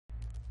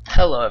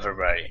Hello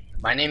everybody,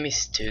 my name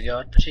is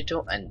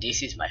Potato and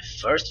this is my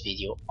first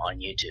video on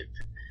YouTube.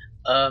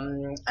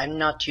 I'm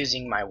not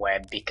using my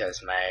web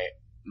because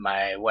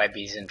my web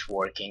isn't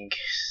working.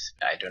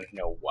 I don't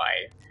know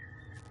why,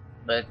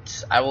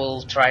 but I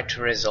will try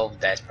to resolve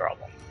that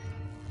problem.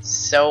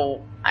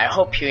 So I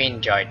hope you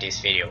enjoyed this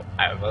video.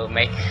 I will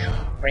make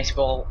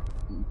principal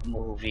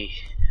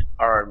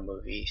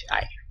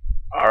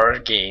horror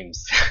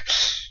games.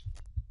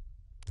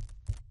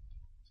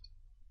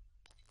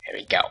 Here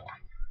we go.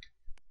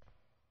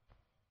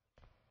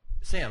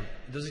 Sam,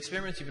 those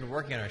experiments you've been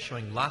working on are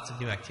showing lots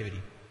of new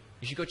activity.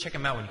 You should go check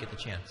them out when you get the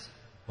chance.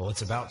 Well,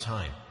 it's about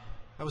time.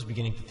 I was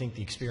beginning to think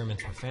the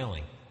experiments were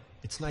failing.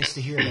 It's nice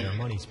to hear that our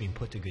money's being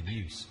put to good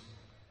use.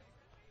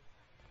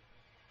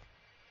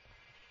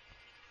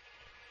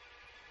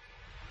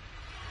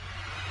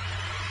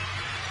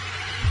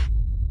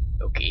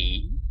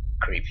 Okay,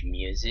 creepy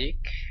music.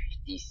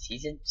 This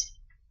isn't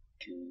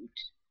good.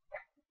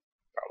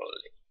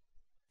 Probably.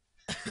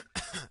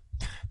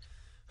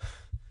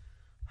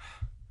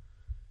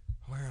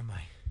 Where am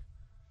I?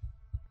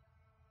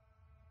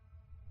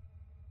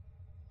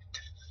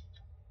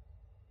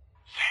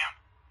 Sam,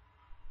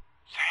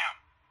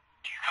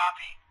 do you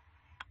copy?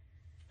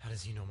 How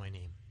does he know my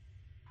name?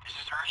 This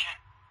is urgent.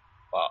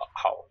 Well,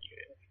 how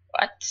you?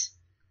 What?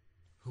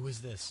 Who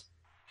is this?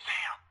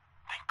 Sam,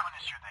 thank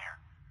goodness you're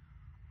there.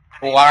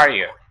 Who are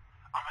you?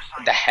 I'm a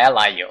What the hell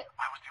are you?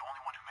 I was the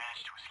only one who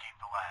managed to escape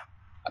the lab.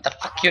 What the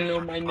fuck you know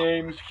my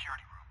name?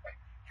 Security room.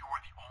 You are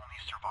the only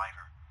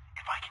survivor.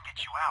 If I can get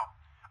you out,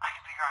 I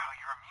can figure out how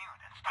you're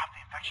immune and stop the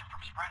infection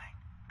from spreading.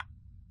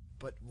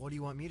 But what do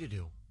you want me to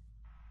do?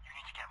 You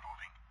need to get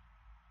moving.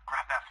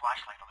 Grab that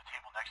flashlight on the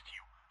table next to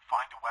you,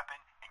 find a weapon,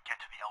 and get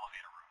to the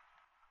elevator room.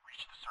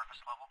 Reach the surface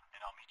level,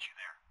 and I'll meet you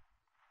there.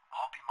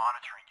 I'll be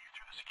monitoring you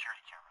through the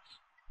security cameras.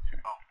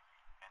 Oh,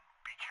 and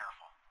be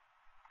careful.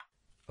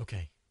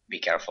 Okay. Be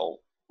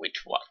careful with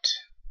what?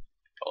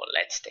 Oh,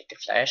 let's take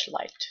the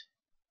flashlight.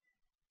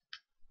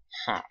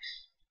 I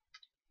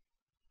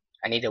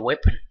need a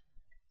weapon.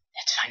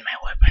 Let's find my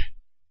weapon.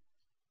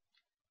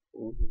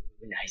 Ooh,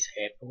 nice,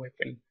 I have a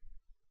weapon.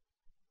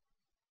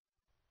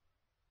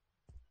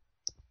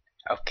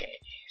 Okay,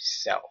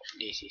 so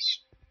this is.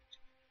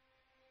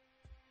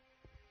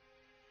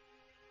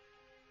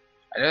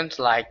 I don't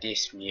like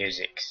this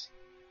music.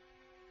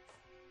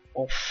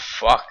 Oh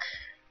fuck.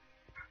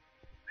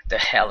 What the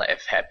hell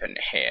have happened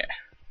here?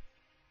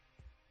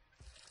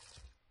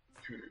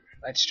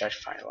 Let's try to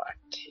find what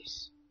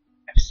is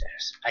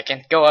upstairs. I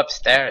can't go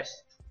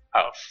upstairs.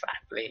 Oh fuck,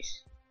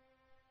 please.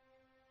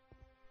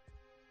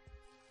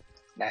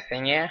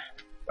 Nothing here?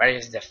 Where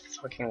is the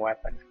fucking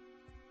weapon?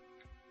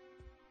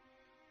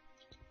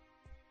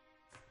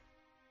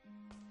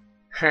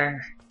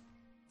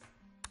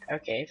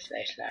 Okay,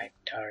 flashlight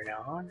turned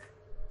on.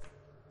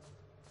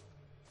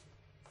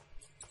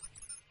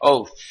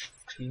 Oh,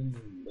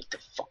 what the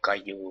fuck are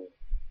you?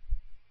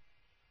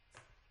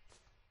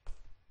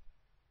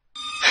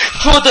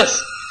 What the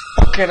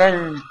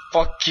fucking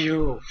fuck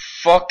you!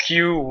 Fuck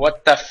you!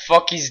 What the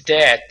fuck is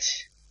that?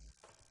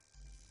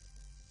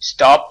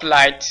 Stop,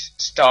 light!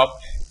 Stop!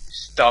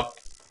 Stop!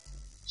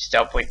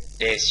 Stop with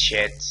this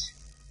shit!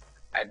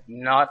 I'm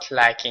not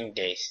liking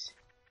this.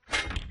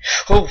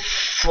 Oh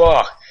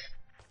fuck!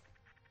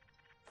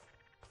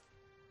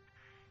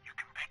 You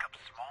can pick up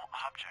small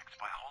objects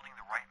by holding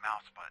the right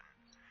mouse button.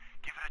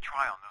 Give it a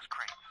try on those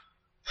crates.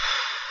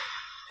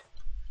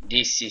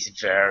 This is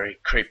very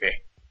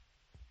creepy.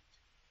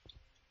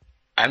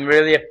 I'm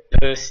really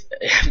a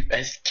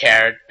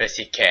scared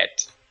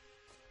pussycat.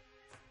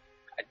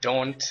 I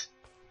don't.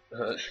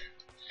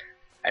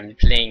 I'm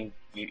playing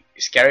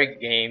scary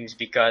games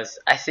because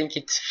I think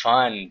it's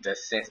fun.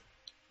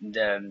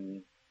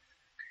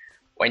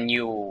 When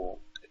you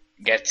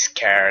get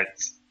scared,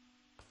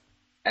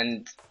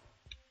 and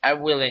I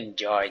will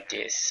enjoy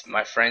this.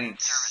 My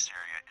friends Service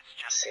area is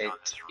just said beyond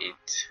this room.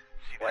 it.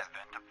 See What? that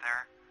vent up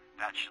there?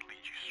 That should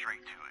lead you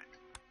straight to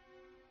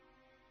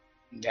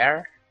it.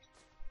 There?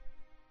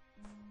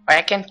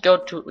 I can't go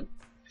to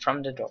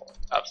from the door.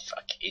 Oh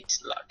fuck,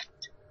 it's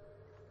locked.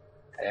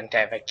 I don't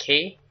have a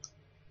key.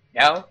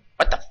 No?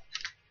 What the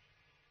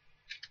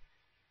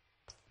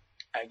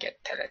I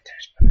get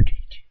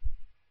teletransported.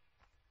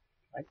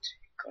 What?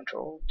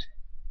 Controlled?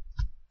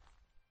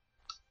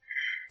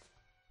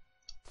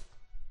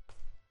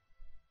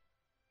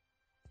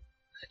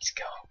 Let's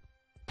go.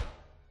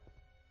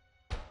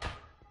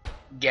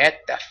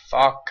 Get the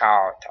fuck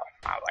out of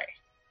my way.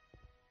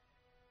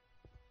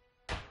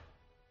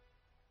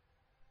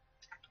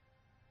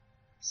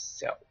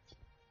 So,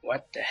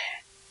 what the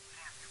heck?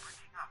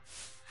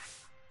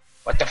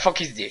 What the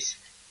fuck is this?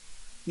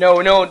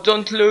 No, no,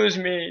 don't lose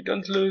me.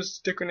 Don't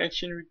lose the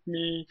connection with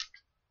me.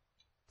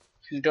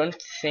 I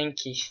don't think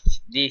this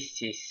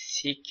is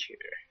secure.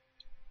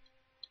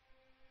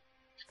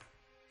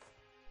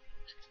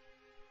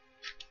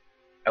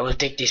 I will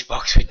take this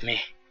box with me.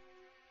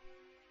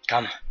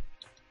 Come.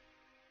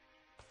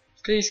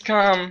 Please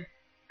come.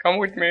 Come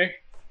with me.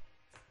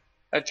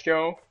 Let's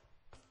go.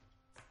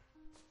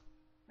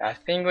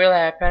 Nothing will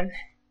happen.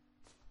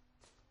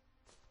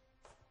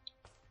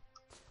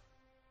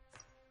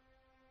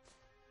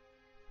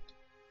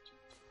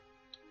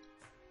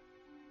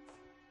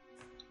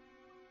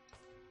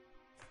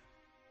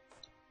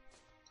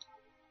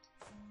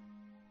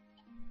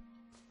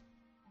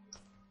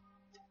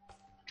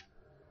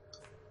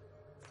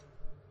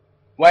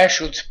 Why I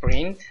should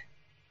sprint?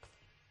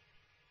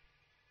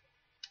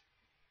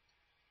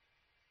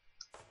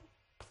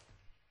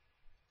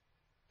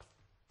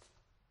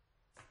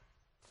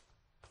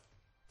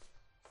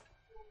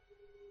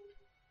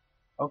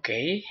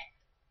 Okay,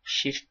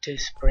 shift to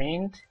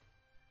sprint.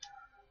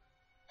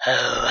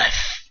 Oh,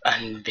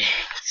 I'm being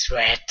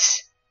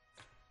sweat.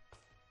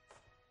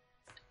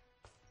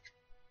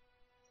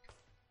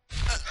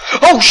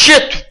 Oh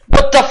shit!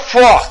 What the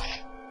fuck?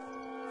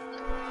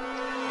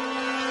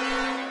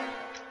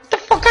 What the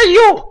fuck are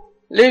you?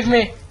 Leave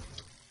me.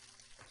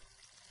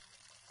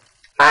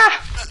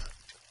 Ah!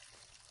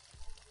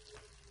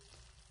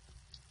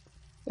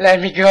 Let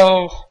me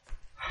go.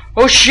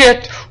 Oh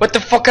shit! What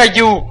the fuck are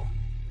you?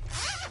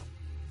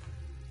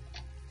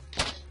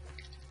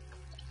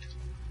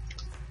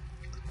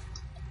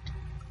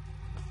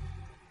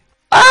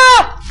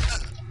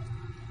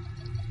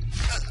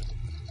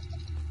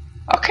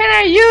 How can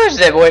I use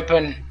the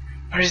weapon?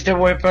 Where is the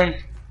weapon?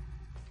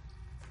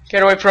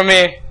 Get away from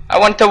me. I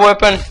want the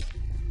weapon.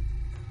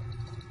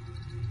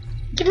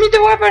 Give me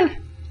the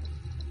weapon.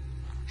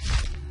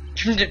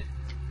 Give me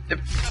the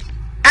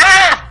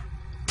Ah!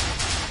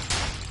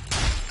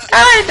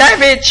 Die,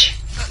 bitch!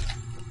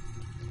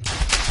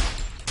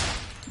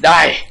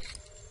 Die.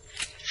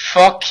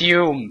 Fuck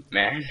you,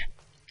 man.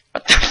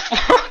 What the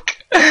fuck?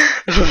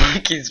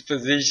 Look his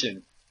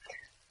position.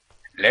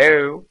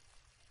 Hello?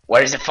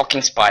 Where is the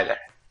fucking spider?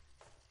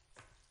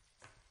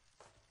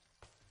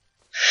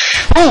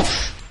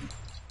 Oof!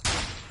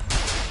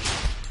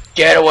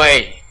 Get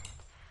away!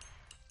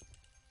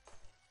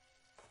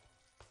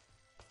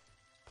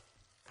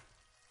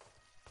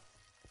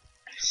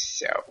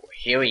 So,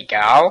 here we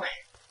go.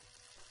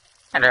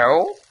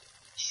 Hello?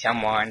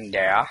 Someone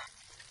there?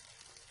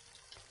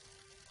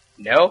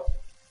 No?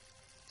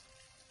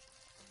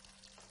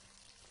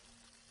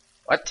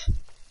 What?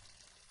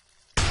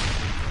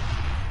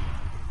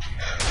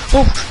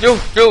 Oh, no,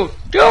 no,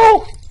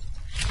 no!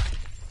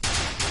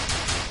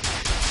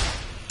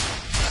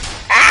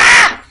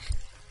 Ah!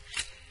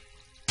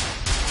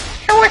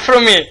 Get away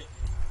from me!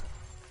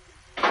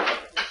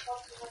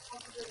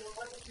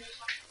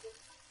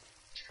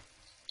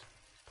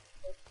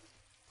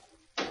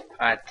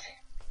 What?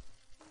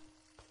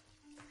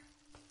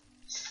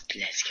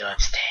 Let's go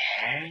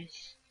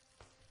upstairs.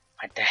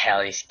 What the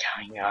hell is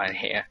going on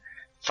here?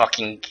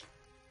 Fucking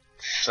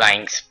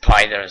flying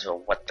spiders, or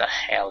what the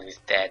hell is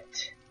that?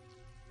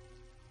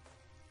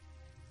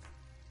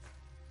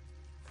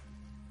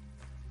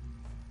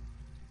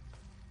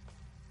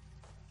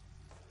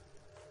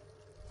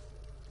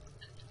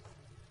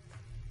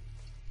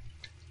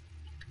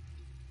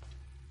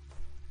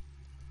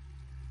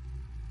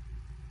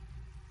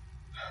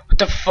 What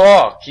the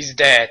fuck is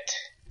that?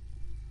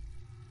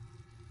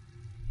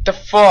 The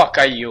fuck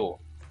are you?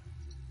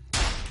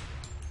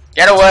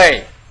 Get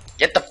away!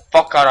 Get the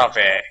fuck out of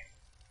here!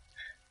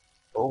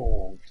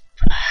 Oh,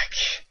 fuck.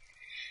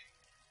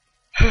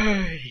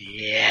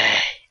 Yeah,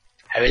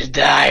 I will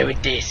die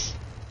with this.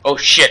 Oh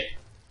shit!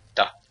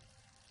 The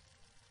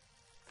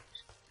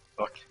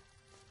fuck?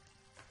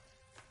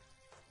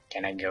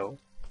 Can I go?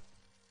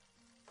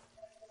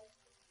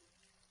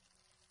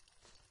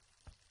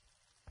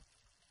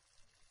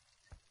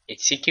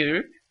 It's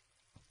secure?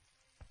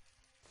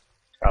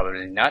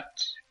 Probably not,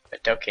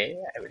 but okay,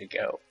 I will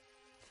go.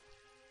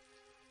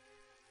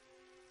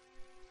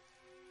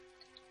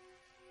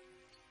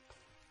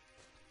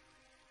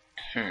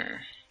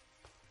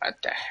 What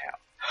the hell?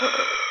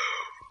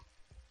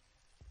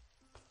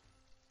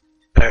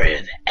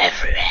 Buried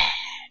everywhere.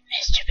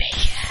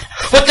 Masturbation.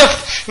 What the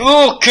f-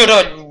 Oh,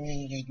 caralho!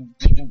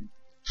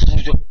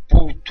 Filho da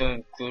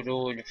puta,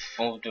 caralho,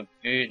 foda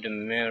de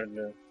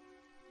merda.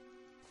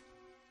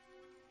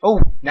 Oh,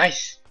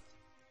 nice.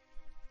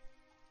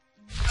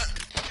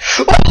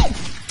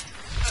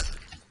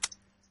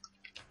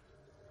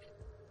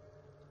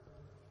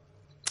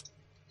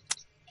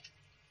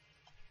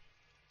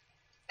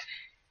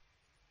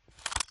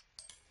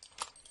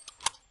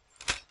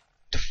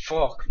 The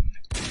fuck?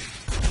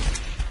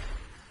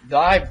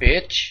 Die,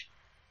 bitch.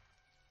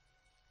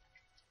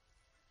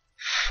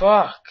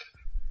 Fuck.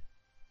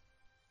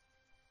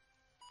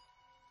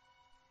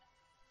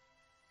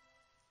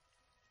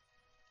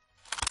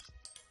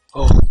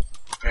 Oh,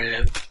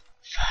 hello.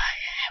 Fuck,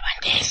 I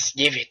want this.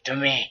 Give it to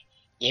me.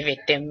 Give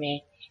it to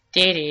me.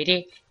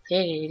 Dee-dee-dee,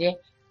 dee-dee-dee.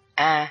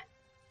 Ah.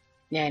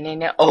 No, no,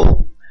 no.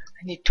 Oh,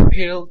 I need to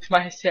heal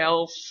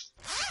myself.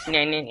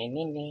 No, no, no,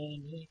 no,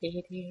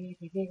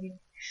 no.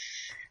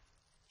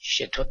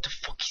 Shit, what the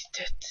fuck is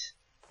that?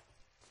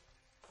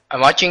 I'm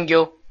watching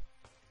you.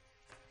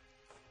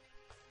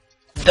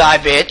 Die,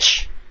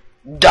 bitch.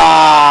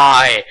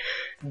 Die.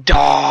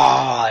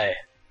 Die.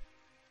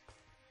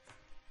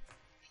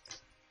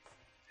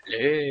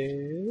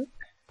 Hello?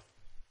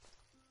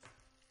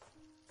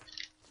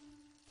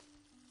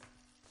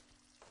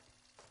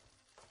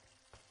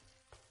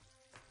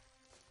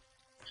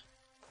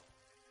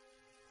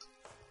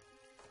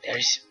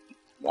 There's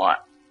more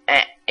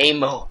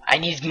ammo. I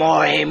need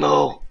more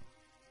ammo.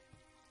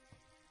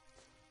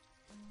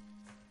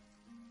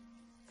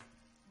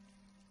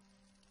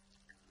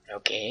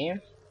 Okay. I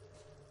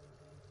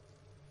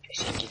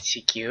think it's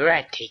secure.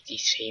 I take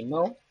this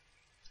ammo.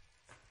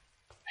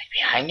 Right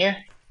behind you?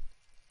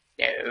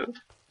 No.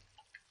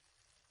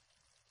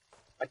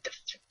 What the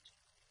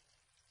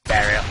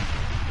barrel?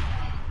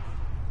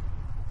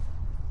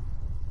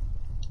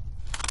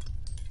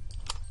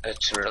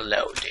 Let's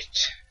reload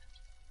it.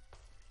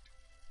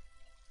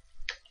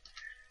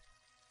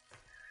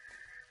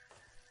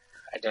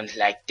 I don't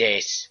like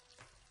this.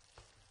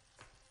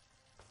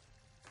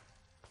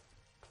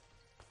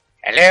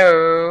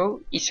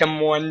 Hello? Is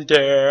someone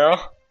there?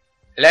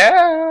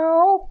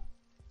 Hello?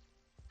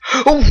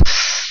 Oh,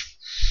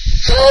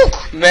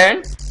 fuck,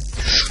 man!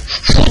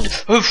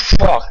 Oh,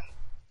 fuck!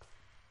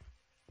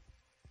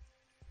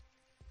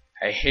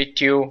 I hate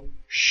you.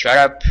 Shut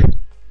up.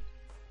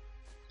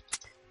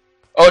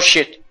 Oh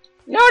shit!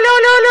 No, no,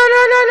 no, no,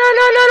 no, no, no,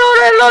 no, no, no!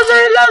 I lost it!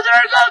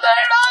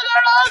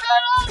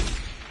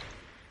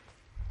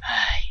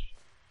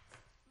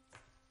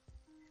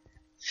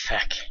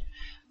 Fuck.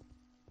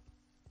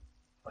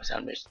 Was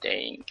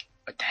understanding.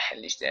 What the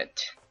hell is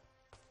that?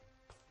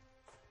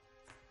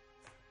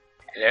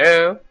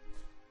 Hello?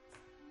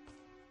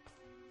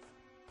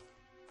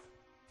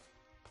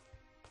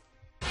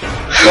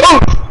 Oh!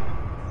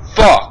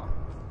 Fuck!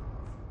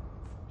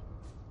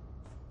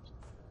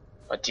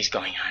 What is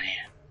going on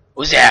here?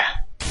 Who's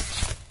there?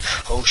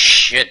 Oh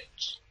shit!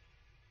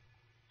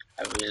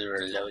 I will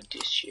reload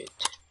this shit.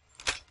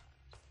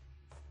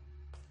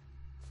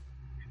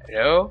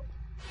 Hello?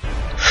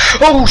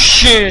 Oh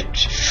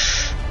shit!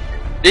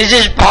 This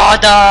is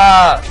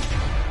Sparta!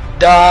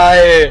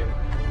 Die!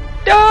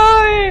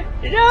 Die!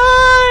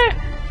 Die!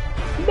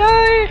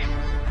 Die!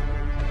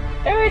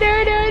 Die! Die!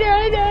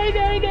 Die! Die!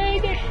 Die! Die!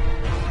 Die!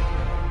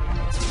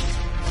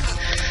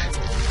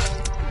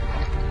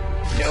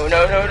 No!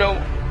 No! No! No!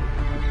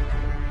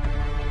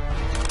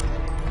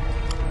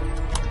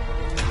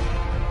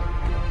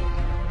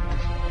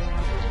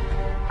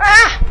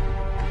 Ah!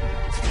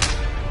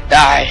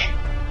 Die!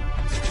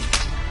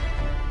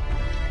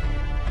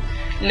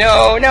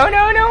 No, no,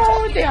 no,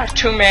 no! There are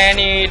too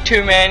many,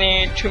 too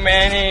many, too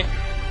many,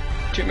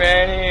 too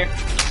many.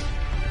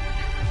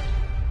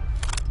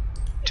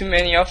 Too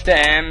many of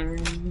them.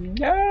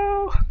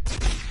 No!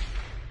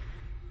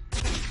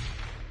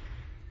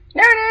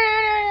 No, no,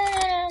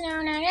 no,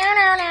 no, no, no, no,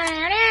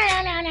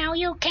 no, no, no,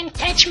 you can't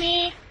touch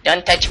me!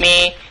 Don't touch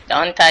me!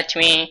 Don't touch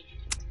me!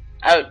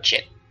 Oh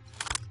shit.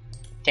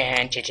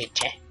 Can't touch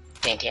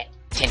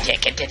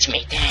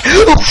me.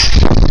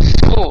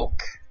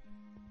 Fuck.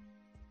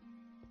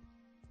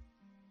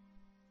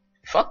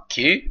 Fuck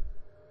you.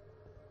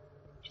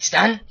 It's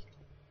done.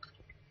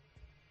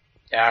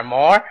 There are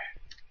more. I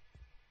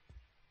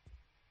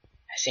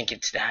think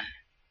it's done.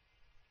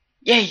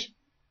 Yay!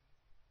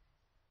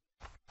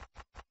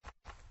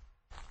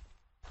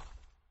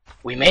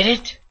 We made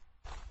it?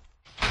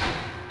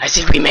 I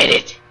think we made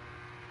it.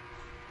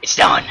 It's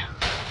done.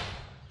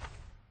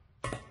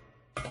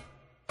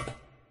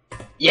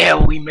 Yeah,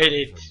 we made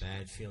it. I have a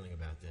bad feeling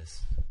about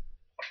this.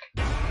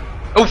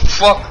 Oh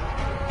fuck!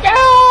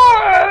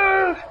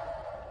 No!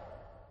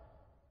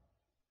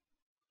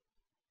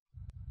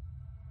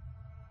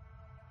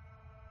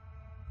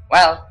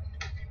 Well,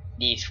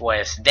 this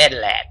was Dead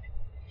Lab.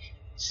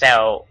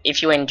 So,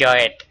 if you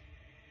enjoyed,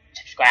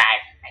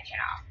 subscribe and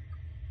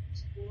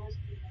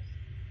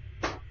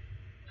turn on.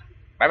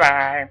 Bye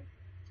bye.